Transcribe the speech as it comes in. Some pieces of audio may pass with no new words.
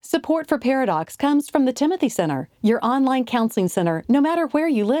Support for Paradox comes from the Timothy Center, your online counseling center, no matter where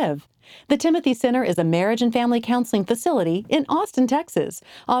you live. The Timothy Center is a marriage and family counseling facility in Austin, Texas,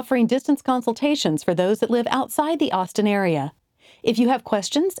 offering distance consultations for those that live outside the Austin area. If you have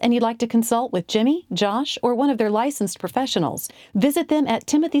questions and you'd like to consult with Jimmy, Josh, or one of their licensed professionals, visit them at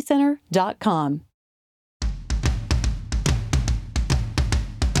timothycenter.com.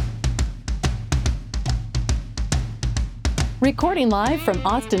 Recording live from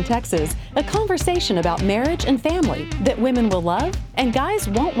Austin, Texas, a conversation about marriage and family that women will love and guys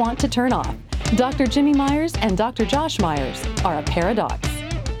won't want to turn off. Dr. Jimmy Myers and Dr. Josh Myers are a paradox.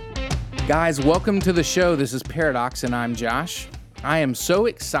 Guys, welcome to the show. This is Paradox, and I'm Josh. I am so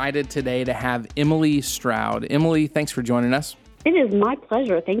excited today to have Emily Stroud. Emily, thanks for joining us. It is my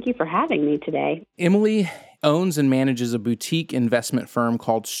pleasure. Thank you for having me today. Emily owns and manages a boutique investment firm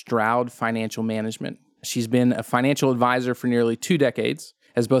called Stroud Financial Management. She's been a financial advisor for nearly 2 decades.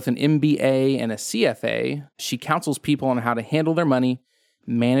 As both an MBA and a CFA, she counsels people on how to handle their money,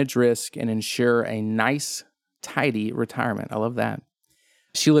 manage risk, and ensure a nice, tidy retirement. I love that.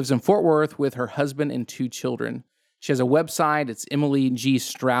 She lives in Fort Worth with her husband and 2 children. She has a website. It's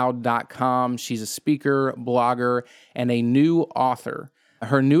emilygStroud.com. She's a speaker, blogger, and a new author.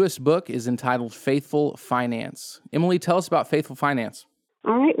 Her newest book is entitled Faithful Finance. Emily, tell us about Faithful Finance.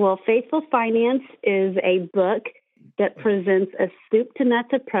 All right. Well, Faithful Finance is a book that presents a soup-to-nuts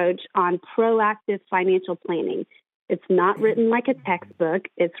approach on proactive financial planning. It's not written like a textbook.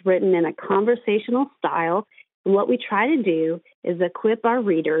 It's written in a conversational style. And what we try to do is equip our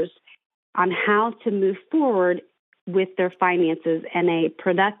readers on how to move forward with their finances in a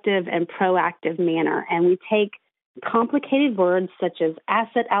productive and proactive manner. And we take complicated words such as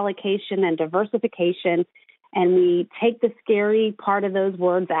asset allocation and diversification, and we take the scary part of those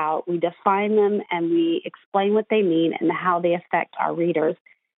words out. We define them and we explain what they mean and how they affect our readers.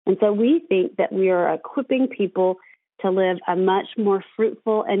 And so we think that we are equipping people to live a much more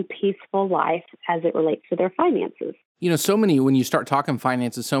fruitful and peaceful life as it relates to their finances. You know, when you start talking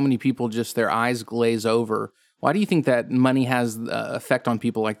finances, so many people just their eyes glaze over. Why do you think that money has effect on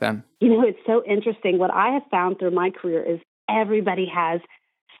people like that? You know, it's so interesting. What I have found through my career is everybody has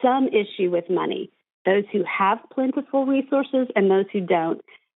some issue with money. Those who have plentiful resources and those who don't,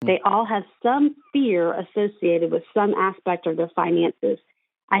 they all have some fear associated with some aspect of their finances.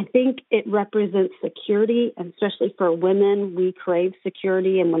 I think it represents security, and especially for women, we crave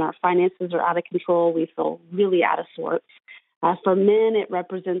security, and when our finances are out of control, we feel really out of sorts. For men, it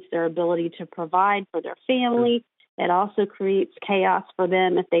represents their ability to provide for their family. It also creates chaos for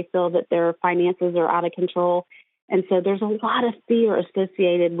them if they feel that their finances are out of control. And so there's a lot of fear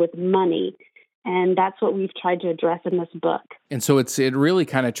associated with money. And that's what we've tried to address in this book. And so it really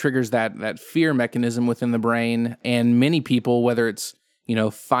kind of triggers that fear mechanism within the brain. And many people, whether it's,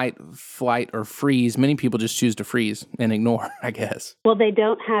 fight, flight, or freeze, many people just choose to freeze and ignore, I guess. Well, they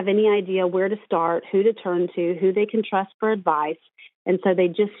don't have any idea where to start, who to turn to, who they can trust for advice. And so they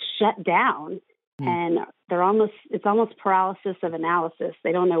just shut down. And it's almost paralysis of analysis.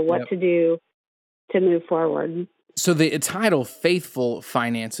 They don't know what to do to move forward. So the title, Faithful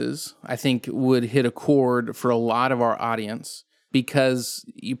Finances, I think would hit a chord for a lot of our audience because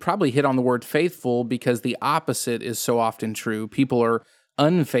you probably hit on the word faithful because the opposite is so often true. People are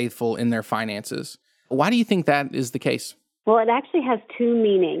unfaithful in their finances. Why do you think that is the case? Well, it actually has 2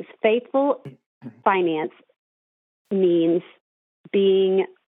 meanings. Faithful finance means being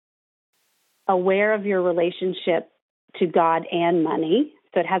aware of your relationship to God and money.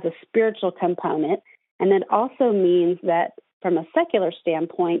 So it has a spiritual component. And it also means that from a secular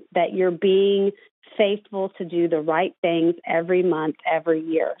standpoint, that you're being faithful to do the right things every month, every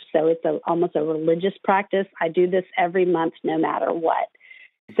year. So it's almost a religious practice. I do this every month, no matter what.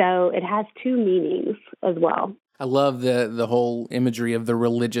 So it has 2 meanings as well. I love the whole imagery of the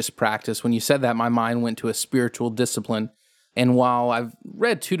religious practice. When you said that, my mind went to a spiritual discipline. And while I've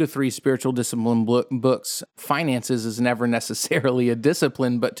read 2 to 3 spiritual discipline books, finances is never necessarily a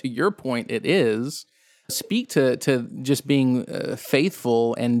discipline, but to your point, it is. Speak to just being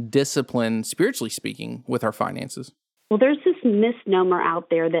faithful and disciplined, spiritually speaking, with our finances. Well, there's this misnomer out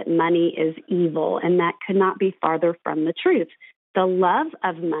there that money is evil, and that could not be farther from the truth. The love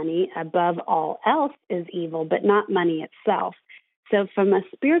of money above all else is evil, but not money itself. So from a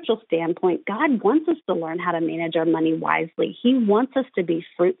spiritual standpoint, God wants us to learn how to manage our money wisely. He wants us to be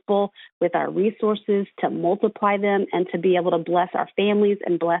fruitful with our resources, to multiply them, and to be able to bless our families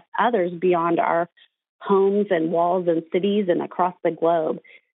and bless others beyond our homes and walls and cities and across the globe.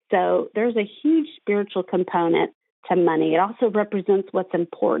 So there's a huge spiritual component to money. It also represents what's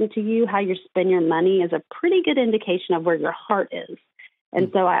important to you. How you spend your money is a pretty good indication of where your heart is. And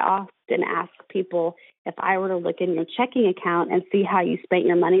so I often ask people, if I were to look in your checking account and see how you spent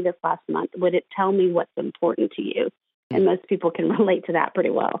your money this last month, would it tell me what's important to you? And most people can relate to that pretty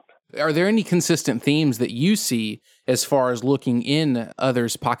well. Are there any consistent themes that you see as far as looking in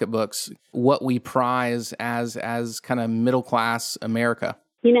others' pocketbooks, what we prize as kind of middle-class America?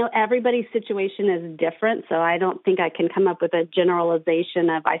 Everybody's situation is different, so I don't think I can come up with a generalization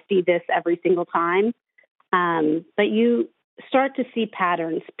of I see this every single time. But you start to see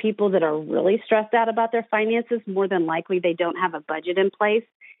patterns. People that are really stressed out about their finances, more than likely they don't have a budget in place,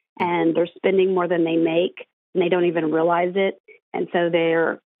 and they're spending more than they make, and they don't even realize it. And so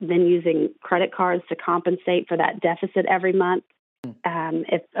they're then using credit cards to compensate for that deficit every month.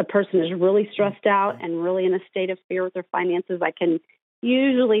 If a person is really stressed out and really in a state of fear with their finances, I can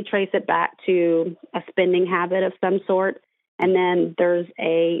usually trace it back to a spending habit of some sort. And then there's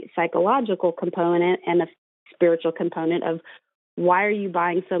a psychological component and a spiritual component of, why are you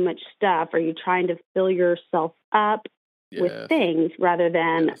buying so much stuff? Are you trying to fill yourself up with things rather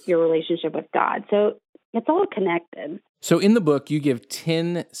than your relationship with God? So it's all connected. So in the book, you give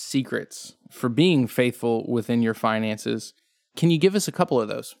 10 secrets for being faithful within your finances. Can you give us a couple of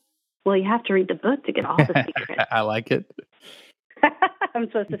those? Well, you have to read the book to get all the secrets. I like it. I'm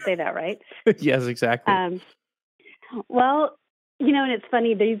supposed to say that, right? Yes, exactly. Well, and it's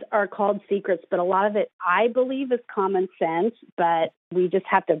funny, these are called secrets, but a lot of it, I believe, is common sense, but we just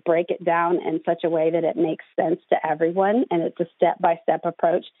have to break it down in such a way that it makes sense to everyone, and it's a step-by-step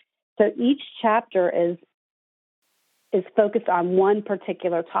approach. So each chapter is focused on one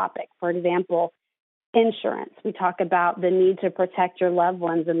particular topic. For example, insurance. We talk about the need to protect your loved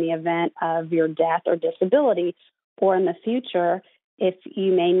ones in the event of your death or disability, or in the future, if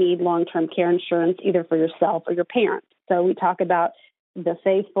you may need long-term care insurance either for yourself or your parents. So we talk about the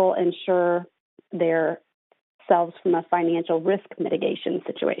faithful insure themselves from a financial risk mitigation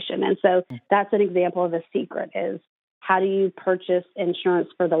situation. And so that's an example of a secret, is how do you purchase insurance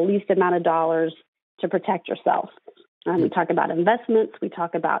for the least amount of dollars to protect yourself? We talk about investments. We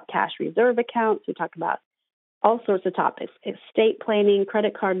talk about cash reserve accounts. We talk about all sorts of topics: estate planning,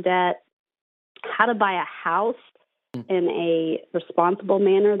 credit card debt, how to buy a house in a responsible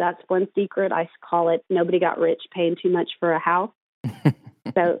manner. That's one secret. I call it nobody got rich paying too much for a house.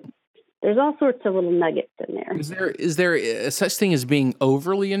 So there's all sorts of little nuggets in there. Is there a such thing as being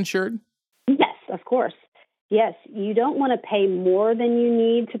overly insured? Yes, of course. Yes, you don't want to pay more than you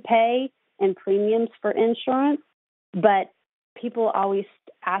need to pay in premiums for insurance. But people always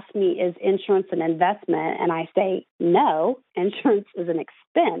ask me, is insurance an investment? And I say, no, insurance is an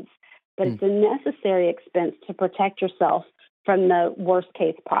expense, but it's a necessary expense to protect yourself from the worst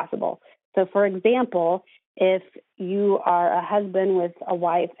case possible. So, for example, if you are a husband with a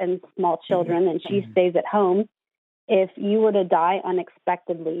wife and small children and she stays at home, if you were to die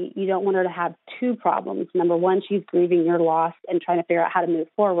unexpectedly, you don't want her to have two problems. Number one, she's grieving your loss and trying to figure out how to move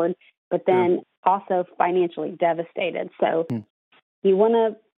forward, but then also financially devastated. So you want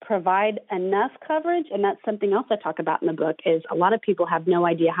to provide enough coverage, and that's something else I talk about in the book, is a lot of people have no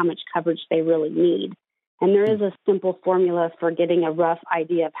idea how much coverage they really need. And there is a simple formula for getting a rough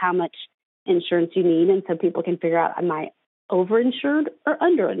idea of how much insurance you need, and so people can figure out, am I overinsured or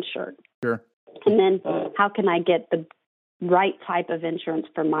underinsured? Sure. And then how can I get the right type of insurance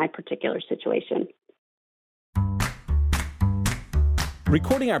for my particular situation?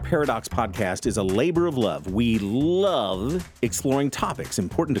 Recording our Paradox podcast is a labor of love. We love exploring topics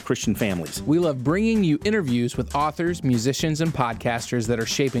important to Christian families. We love bringing you interviews with authors, musicians, and podcasters that are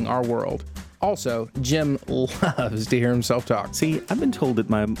shaping our world. Also, Jim loves to hear himself talk. See, I've been told that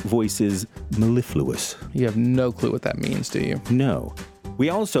my voice is mellifluous. You have no clue what that means, do you? No. We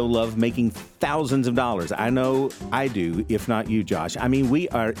also love making thousands of dollars. I know I do, if not you, Josh. I mean,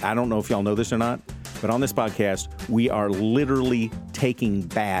 I don't know if y'all know this or not, but on this podcast, we are literally taking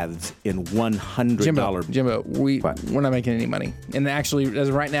baths in $100. Jimbo, we're not making any money. And actually, as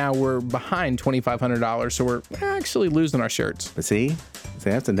of right now, we're behind $2,500, so we're actually losing our shirts. But see,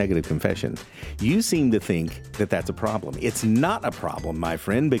 that's a negative confession. You seem to think that that's a problem. It's not a problem, my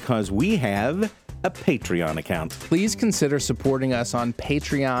friend, because we have a Patreon account. Please consider supporting us on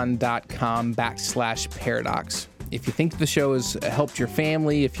patreon.com/paradox. If you think the show has helped your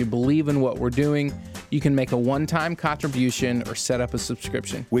family, if you believe in what we're doing, you can make a one-time contribution or set up a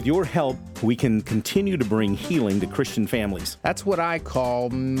subscription. With your help, we can continue to bring healing to Christian families. That's what I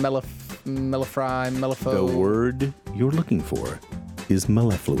call mellify. The word you're looking for is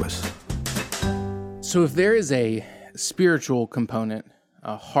mellifluous. So if there is a spiritual component,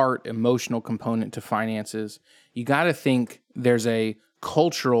 a heart, emotional component to finances, you got to think there's a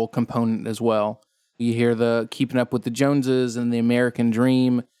cultural component as well. You hear the keeping up with the Joneses and the American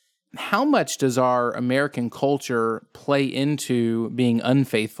dream. How much does our American culture play into being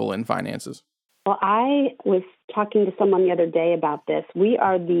unfaithful in finances? Well, I was talking to someone the other day about this. We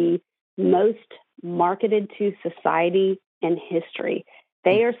are the most marketed to society in history.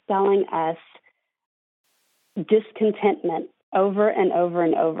 They are selling us discontentment over and over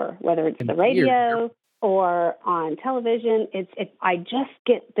and over, whether it's the radio or on television. It's if I just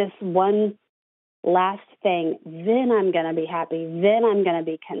get this one last thing, then I'm going to be happy. Then I'm going to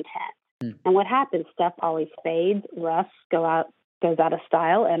be content. And what happens? Stuff always fades, rusts, goes out of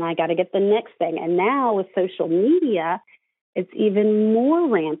style, and I got to get the next thing. And now with social media, it's even more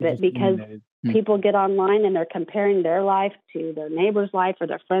rampant because people get online and they're comparing their life to their neighbor's life or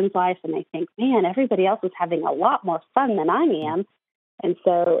their friend's life, and they think, man, everybody else is having a lot more fun than I am. And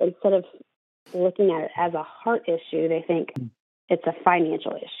so instead of looking at it as a heart issue, they think it's a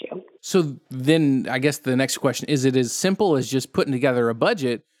financial issue. So then I guess the next question, is it as simple as just putting together a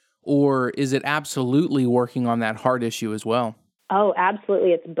budget, or is it absolutely working on that heart issue as well? Oh, absolutely.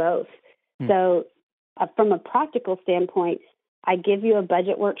 It's both. So from a practical standpoint, I give you a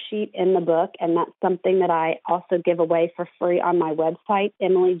budget worksheet in the book, and that's something that I also give away for free on my website,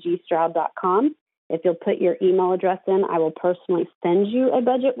 emilystroud.com. If you'll put your email address in, I will personally send you a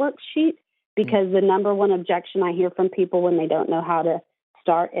budget worksheet, because the number one objection I hear from people when they don't know how to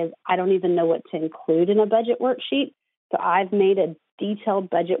start is, I don't even know what to include in a budget worksheet. So I've made a detailed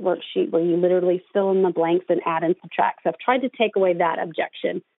budget worksheet where you literally fill in the blanks and add and subtract. So I've tried to take away that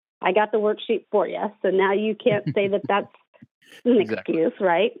objection. I got the worksheet for you. So now you can't say that that's an excuse,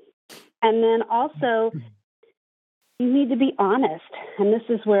 right? And then also, you need to be honest. And this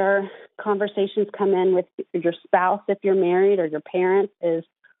is where conversations come in with your spouse, if you're married, or your parents, is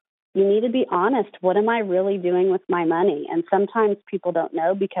you need to be honest. What am I really doing with my money? And sometimes people don't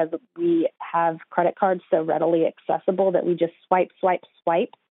know because we have credit cards so readily accessible that we just swipe.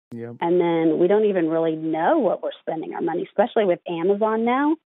 Yep. And then we don't even really know what we're spending our money, especially with Amazon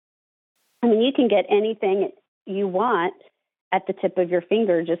now. I mean, you can get anything you want at the tip of your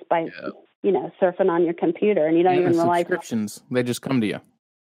finger just by, surfing on your computer, and you don't even realize. Subscriptions, they just come to you.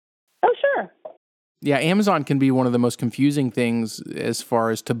 Oh, sure. Yeah, Amazon can be one of the most confusing things as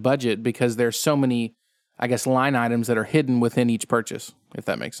far as to budget, because there's so many, I guess, line items that are hidden within each purchase, if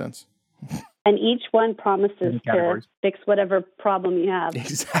that makes sense. And each one promises to fix whatever problem you have.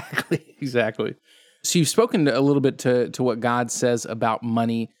 Exactly. So you've spoken a little bit to what God says about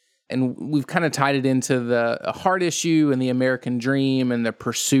money, and we've kind of tied it into the heart issue and the American dream and the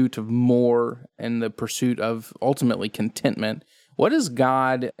pursuit of more and the pursuit of ultimately contentment. What does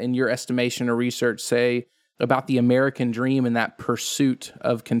God, in your estimation or research, say about the American dream and that pursuit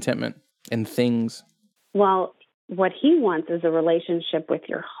of contentment and things? Well, what he wants is a relationship with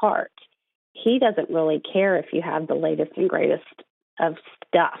your heart. He doesn't really care if you have the latest and greatest of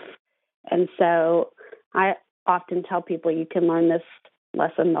stuff. And so I often tell people you can learn this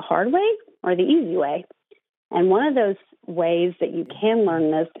lesson the hard way or the easy way. And one of those ways that you can learn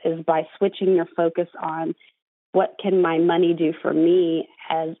this is by switching your focus on what can my money do for me,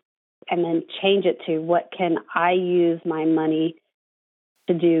 and then change it to what can I use my money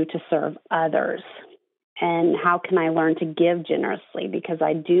to do to serve others? And how can I learn to give generously? Because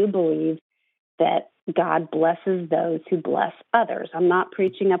I do believe that God blesses those who bless others. I'm not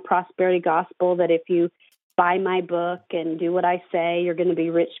preaching a prosperity gospel that if you buy my book and do what I say, you're going to be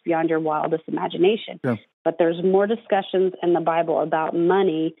rich beyond your wildest imagination. Yeah. But there's more discussions in the Bible about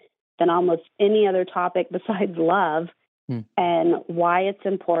money than almost any other topic besides love, and why it's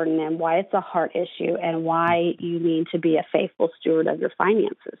important and why it's a heart issue and why you need to be a faithful steward of your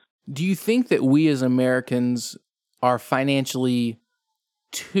finances. Do you think that we as Americans are financially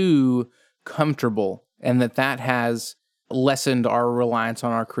too comfortable, and that has lessened our reliance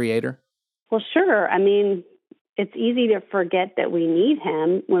on our Creator? Well, sure. I mean, it's easy to forget that we need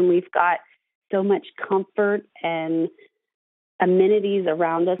him when we've got so much comfort and amenities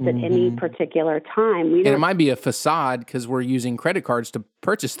around us at any particular time. And it might be a facade because we're using credit cards to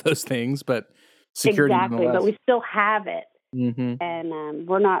purchase those things, but security exactly. But we still have it, and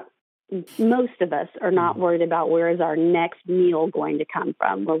we're not. Most of us are not worried about where is our next meal going to come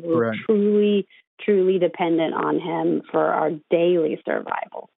from. We're truly, truly dependent on him for our daily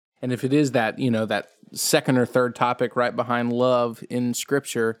survival. And if it is that, that second or third topic right behind love in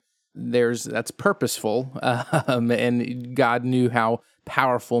Scripture, that's purposeful, and God knew how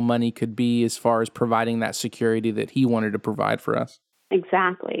powerful money could be as far as providing that security that he wanted to provide for us.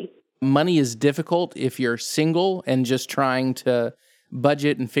 Exactly. Money is difficult if you're single and just trying to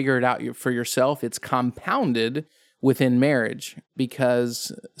budget and figure it out for yourself. It's compounded within marriage,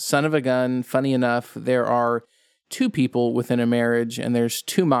 because son of a gun, funny enough, there are two people within a marriage, and there's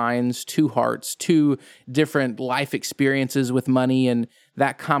two minds, two hearts, two different life experiences with money, and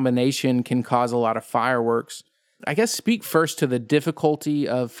that combination can cause a lot of fireworks. I guess speak first to the difficulty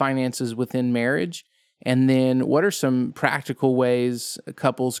of finances within marriage, and then what are some practical ways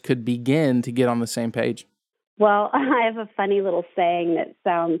couples could begin to get on the same page? Well, I have a funny little saying that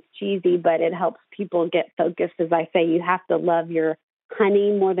sounds cheesy, but it helps people get focused. As I say, you have to love your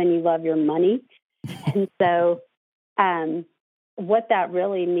honey more than you love your money. And so what that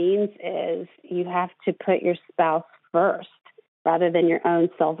really means is you have to put your spouse first rather than your own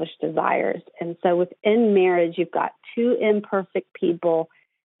selfish desires. And so within marriage, you've got two imperfect people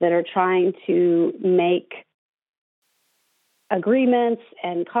that are trying to make agreements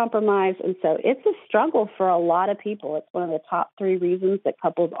and compromise. And so it's a struggle for a lot of people. It's one of the top 3 reasons that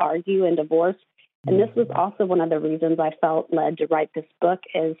couples argue and divorce. And this was also one of the reasons I felt led to write this book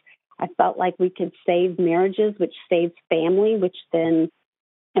is I felt like we could save marriages, which saves family, which then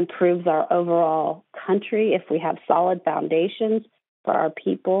improves our overall country if we have solid foundations for our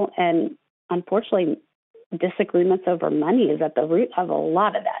people. And unfortunately, disagreements over money is at the root of a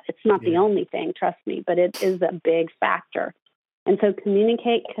lot of that. It's not the only thing, trust me, but it is a big factor. And so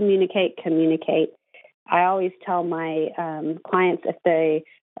communicate. I always tell my clients if they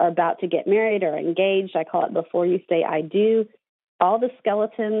are about to get married or engaged, I call it before you say I do, all the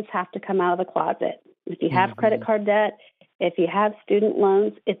skeletons have to come out of the closet. If you have credit card debt, if you have student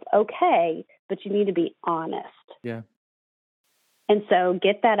loans, it's okay, but you need to be honest. Yeah. And so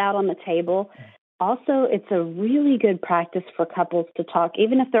get that out on the table. Also, it's a really good practice for couples to talk,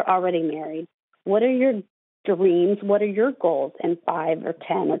 even if they're already married. What are your dreams? What are your goals in 5 or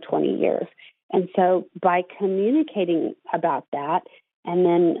 10 or 20 years? And so by communicating about that and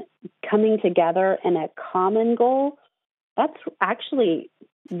then coming together in a common goal, that's actually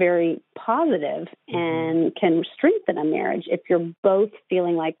very positive and can strengthen a marriage if you're both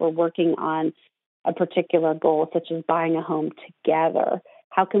feeling like we're working on a particular goal, such as buying a home together.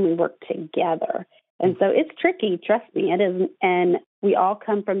 How can we work together? And so it's tricky, trust me, it is. And we all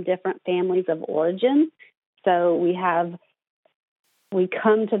come from different families of origin. So we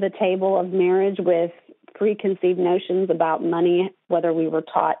come to the table of marriage with preconceived notions about money, whether we were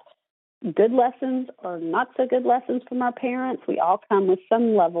taught good lessons or not so good lessons from our parents. We all come with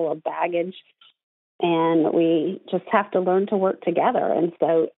some level of baggage, and we just have to learn to work together. And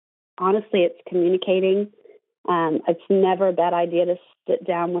so honestly, it's communicating. It's never a bad idea to sit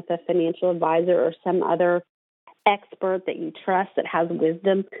down with a financial advisor or some other expert that you trust that has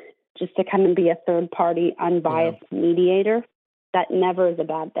wisdom, just to kind of be a third-party, unbiased mediator. That never is a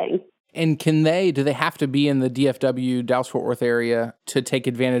bad thing. And do they have to be in the DFW, Dallas-Fort Worth area to take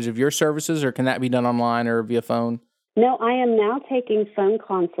advantage of your services, or can that be done online or via phone? No, I am now taking phone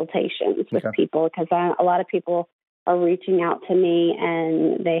consultations with people because a lot of people are reaching out to me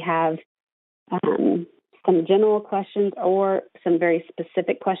and they have some general questions or some very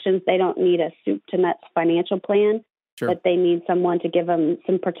specific questions. They don't need a soup to nuts financial plan, but they need someone to give them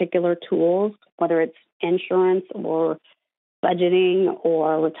some particular tools, whether it's insurance or budgeting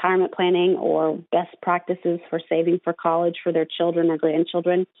or retirement planning or best practices for saving for college for their children or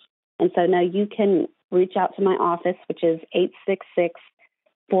grandchildren. And so now you can reach out to my office, which is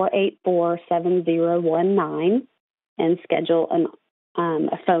 866-484-7019, and schedule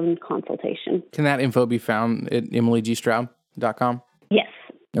a phone consultation. Can that info be found at emilygStroud.com? Yes.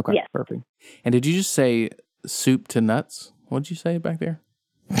 Okay, yes. Perfect. And did you just say soup to nuts? What did you say back there?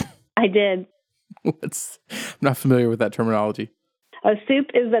 I did. I'm not familiar with that terminology. Soup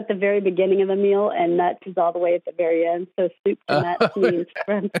is at the very beginning of the meal, and nuts is all the way at the very end. So soup to nuts means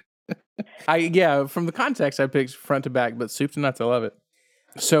from the context, I picked front to back, but soup to nuts, I love it.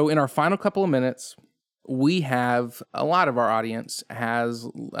 So in our final couple of minutes, we have a lot of our audience has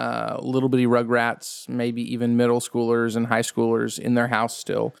little bitty rugrats, maybe even middle schoolers and high schoolers in their house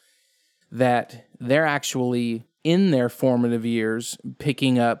still, that they're actually in their formative years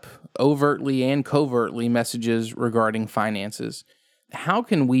picking up overtly and covertly messages regarding finances. How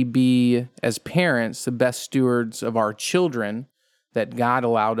can we be, as parents, the best stewards of our children that God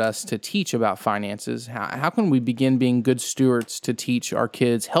allowed us to teach about finances? How can we begin being good stewards to teach our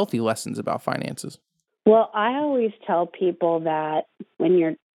kids healthy lessons about finances? Well, I always tell people that when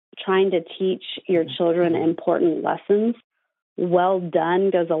you're trying to teach your children important lessons, well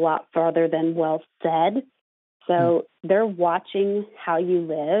done goes a lot farther than well said. So they're watching how you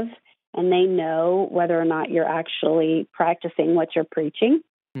live, and they know whether or not you're actually practicing what you're preaching.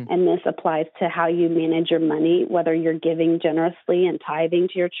 And this applies to how you manage your money, whether you're giving generously and tithing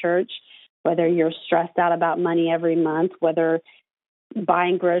to your church, whether you're stressed out about money every month, whether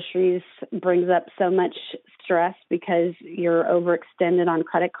buying groceries brings up so much stress because you're overextended on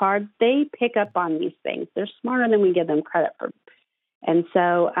credit cards. They pick up on these things. They're smarter than we give them credit for. And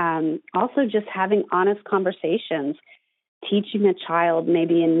so also just having honest conversations, teaching a child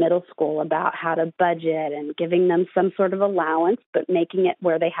maybe in middle school about how to budget and giving them some sort of allowance, but making it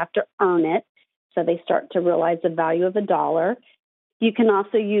where they have to earn it so they start to realize the value of a dollar. You can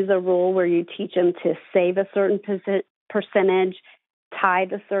also use a rule where you teach them to save a certain percentage,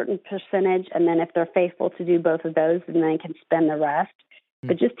 tithe a certain percentage, and then if they're faithful to do both of those, then they can spend the rest.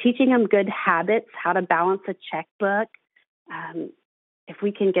 But just teaching them good habits, how to balance a checkbook. If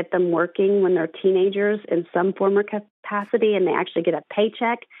we can get them working when they're teenagers in some form or capacity and they actually get a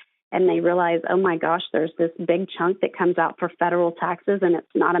paycheck and they realize, oh my gosh, there's this big chunk that comes out for federal taxes and it's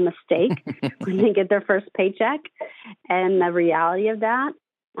not a mistake when they get their first paycheck. And the reality of that,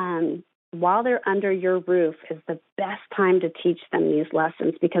 while they're under your roof is the best time to teach them these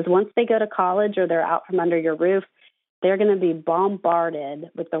lessons, because once they go to college or they're out from under your roof, they're going to be bombarded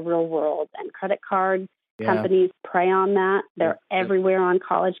with the real world, and credit card companies prey on that. They're everywhere on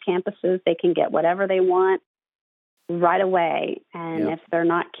college campuses. They can get whatever they want right away. And if they're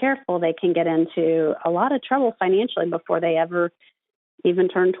not careful, they can get into a lot of trouble financially before they ever even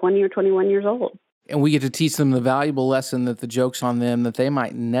turn 20 or 21 years old. And we get to teach them the valuable lesson that the joke's on them that they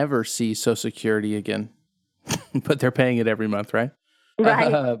might never see Social Security again, but they're paying it every month, right?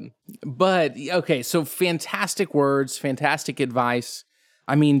 Right. But, okay, so fantastic words, fantastic advice.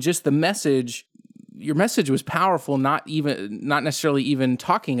 I mean, just the message, your message was powerful, not necessarily even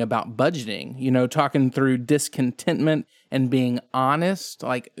talking about budgeting, talking through discontentment and being honest,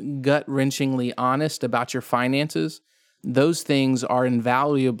 like gut-wrenchingly honest about your finances. Those things are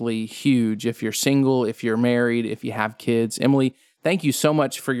invaluably huge if you're single, if you're married, if you have kids. Emily, thank you so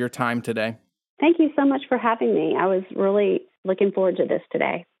much for your time today. Thank you so much for having me. I was really looking forward to this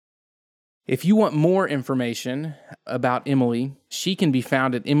today. If you want more information about Emily, she can be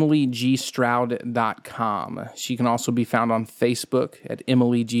found at emilygStroud.com. She can also be found on Facebook at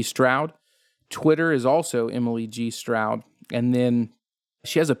Emily G. Stroud. Twitter is also Emily G. Stroud. And then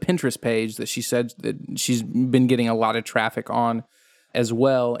she has a Pinterest page that she said that she's been getting a lot of traffic on as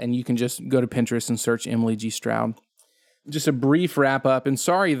well. And you can just go to Pinterest and search Emily G. Stroud. Just a brief wrap up, and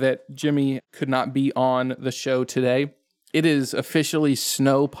sorry that Jimmy could not be on the show today. It is officially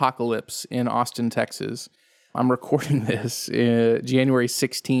snowpocalypse in Austin, Texas. I'm recording this January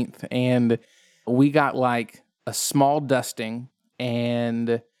 16th, and we got like a small dusting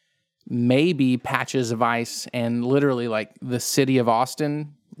and maybe patches of ice, and literally like the city of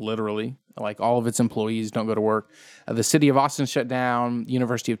Austin, literally, like all of its employees don't go to work. The city of Austin shut down,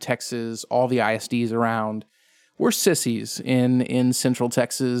 University of Texas, all the ISDs around. We're sissies in Central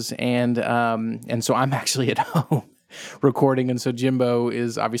Texas, and so I'm actually at home recording, and so Jimbo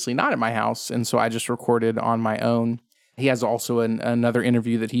is obviously not at my house, and so I just recorded on my own. He has also another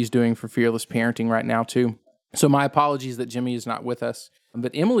interview that he's doing for Fearless Parenting right now too. So my apologies that Jimmy is not with us,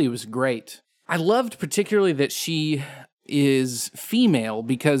 but Emily was great. I loved particularly that she is female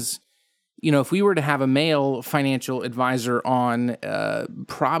because, if we were to have a male financial advisor on,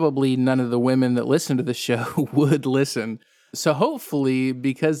 probably none of the women that listen to the show would listen. So hopefully,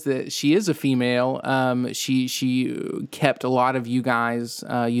 because she is a female, she kept a lot of you guys,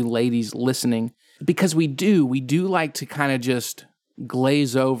 you ladies, listening, because we do like to kind of just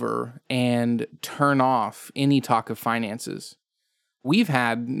glaze over and turn off any talk of finances. We've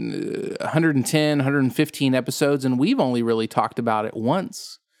had 110, 115 episodes, and we've only really talked about it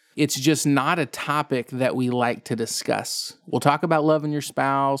once. It's just not a topic that we like to discuss. We'll talk about loving your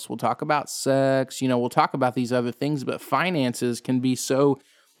spouse. We'll talk about sex. We'll talk about these other things, but finances can be so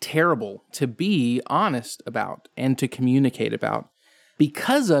terrible to be honest about and to communicate about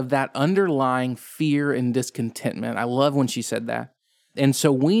because of that underlying fear and discontentment. I love when she said that. And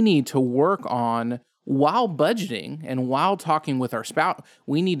so we need to work on, while budgeting and while talking with our spouse,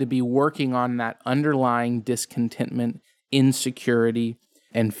 we need to be working on that underlying discontentment, insecurity,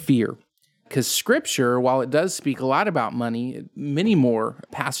 and fear. Because Scripture, while it does speak a lot about money, many more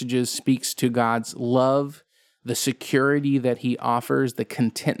passages speaks to God's love, the security that He offers, the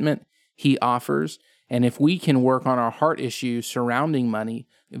contentment He offers. And if we can work on our heart issues surrounding money,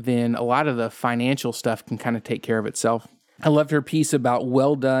 then a lot of the financial stuff can kind of take care of itself. I loved her piece about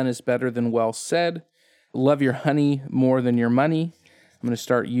well done is better than well said. Love your honey more than your money. I'm going to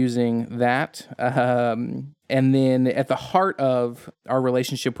start using that. And then at the heart of our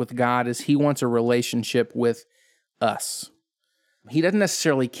relationship with God is He wants a relationship with us. He doesn't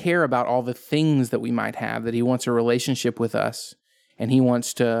necessarily care about all the things that we might have, that He wants a relationship with us. and He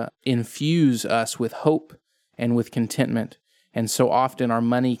wants to infuse us with hope and with contentment. And so often our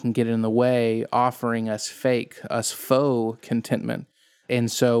money can get in the way, offering us faux contentment.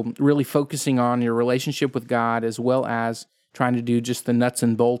 And so really focusing on your relationship with God, as well as trying to do just the nuts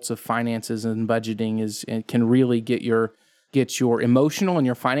and bolts of finances and budgeting, it can really get your emotional and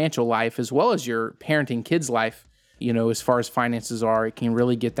your financial life, as well as your parenting kids' life, as far as finances are, it can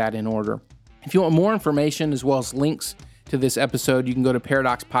really get that in order. If you want more information, as well as links to this episode, you can go to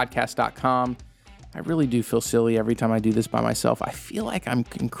paradoxpodcast.com. I really do feel silly every time I do this by myself. I feel like I'm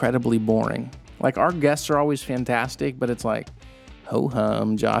incredibly boring. Like, our guests are always fantastic, but it's like,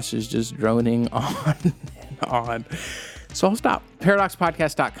 ho-hum, Josh is just droning on and on. So I'll stop.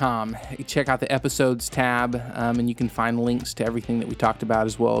 ParadoxPodcast.com. Check out the episodes tab, and you can find links to everything that we talked about,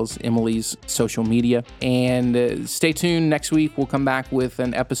 as well as Emily's social media. And stay tuned. Next week, we'll come back with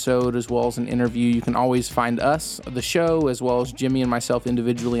an episode as well as an interview. You can always find us, the show, as well as Jimmy and myself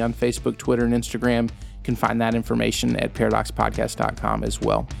individually on Facebook, Twitter, and Instagram. You can find that information at ParadoxPodcast.com as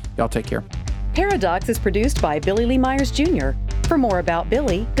well. Y'all take care. Paradox is produced by Billy Lee Myers Jr. For more about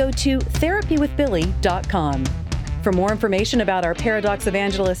Billy, go to therapywithbilly.com. For more information about our Paradox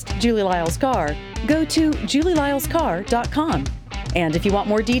evangelist, Julie Lyles Carr, go to julielylescarr.com. And if you want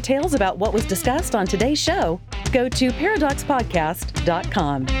more details about what was discussed on today's show, go to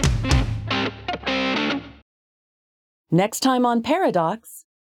paradoxpodcast.com. Next time on Paradox.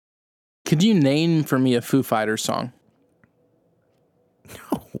 Could you name for me a Foo Fighters song?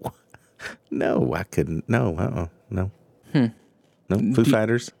 No, I couldn't. No. No, Foo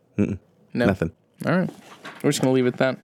Fighters? No. Nothing. All right. We're just going to leave it at that.